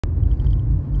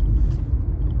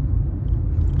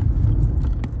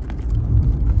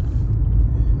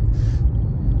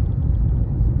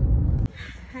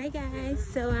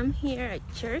So I'm here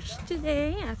at church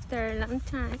today after a long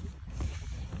time,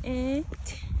 and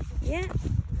yeah,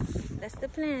 that's the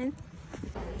plan.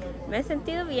 Me he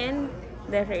sentido bien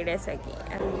de regreso aquí.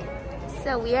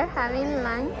 So we are having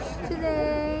lunch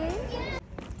today.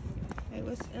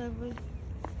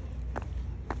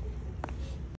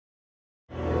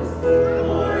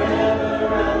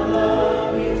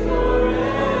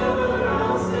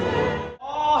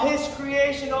 All his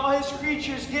creation, all his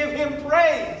creatures give him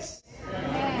praise.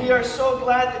 We are so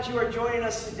glad that you are joining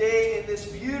us today in this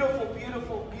beautiful,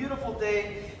 beautiful, beautiful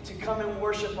day to come and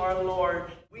worship our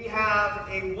Lord. We have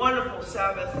a wonderful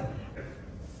Sabbath.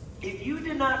 If you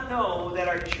did not know that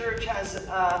our church has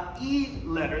an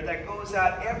e-letter that goes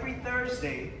out every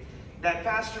Thursday that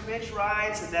Pastor Mitch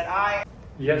writes and that I...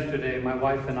 Yesterday, my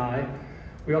wife and I,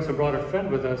 we also brought a friend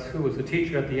with us who was a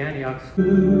teacher at the Antioch School.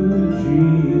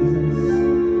 Jesus,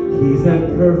 he's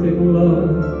that perfect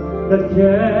love that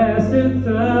casteth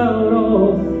out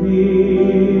all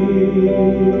fear.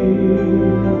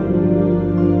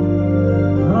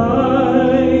 I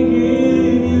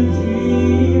give you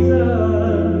Jesus,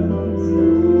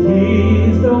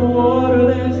 he's the water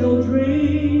that you'll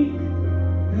drink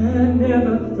and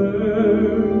never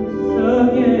thirst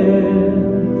again.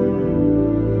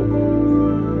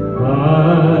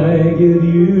 I give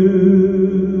you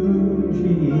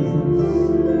Jesus,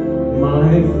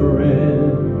 my friend.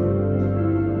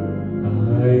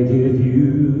 I give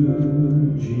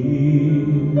you Jesus.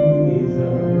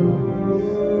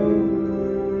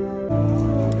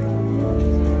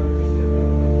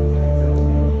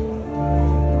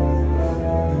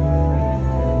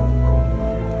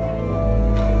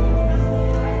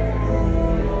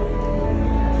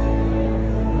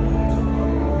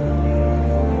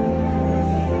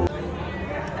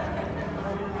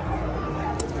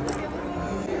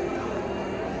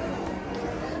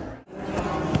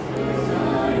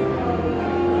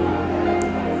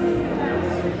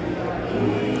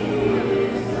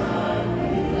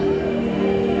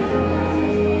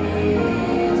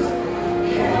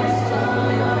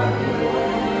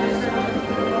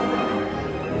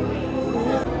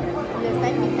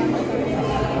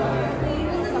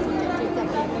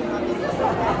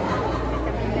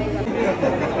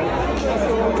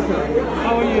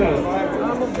 How are you?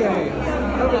 I'm okay. I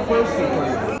have a question for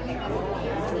you.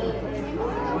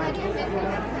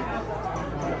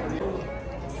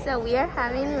 So we are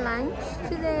having lunch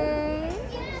today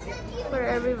for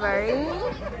everybody.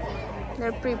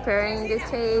 They're preparing the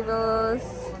tables.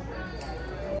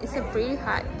 It's a pretty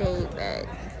hot day, but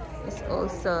it's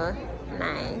also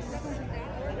nice.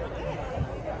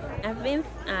 I've been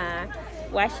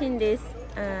watching this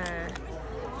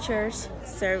church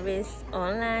service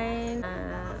online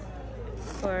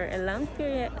for a long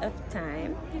period of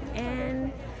time,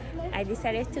 and I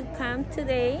decided to come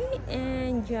today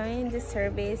and join the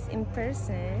service in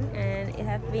person, and it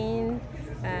has been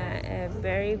a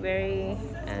very, very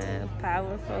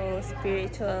powerful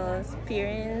spiritual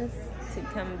experience to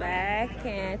come back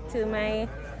to my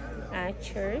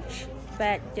church,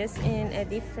 but just in a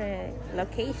different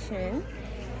location.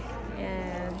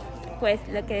 Pues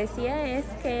lo que decía es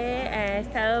que he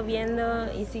estado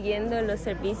viendo y siguiendo los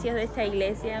servicios de esta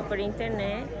iglesia por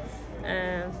internet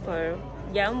por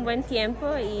ya un buen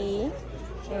tiempo, y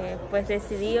pues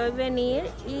decidí hoy venir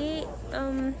y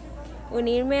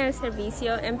unirme al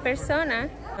servicio en persona.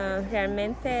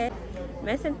 Realmente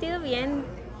me he sentido bien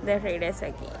de regreso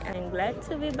aquí. I'm glad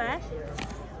to be back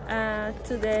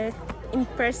to the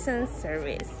in-person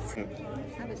service.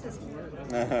 How does this work?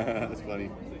 That's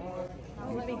funny.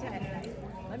 Let me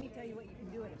tell you what you can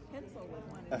do with a pencil with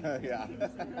one of these. Yeah.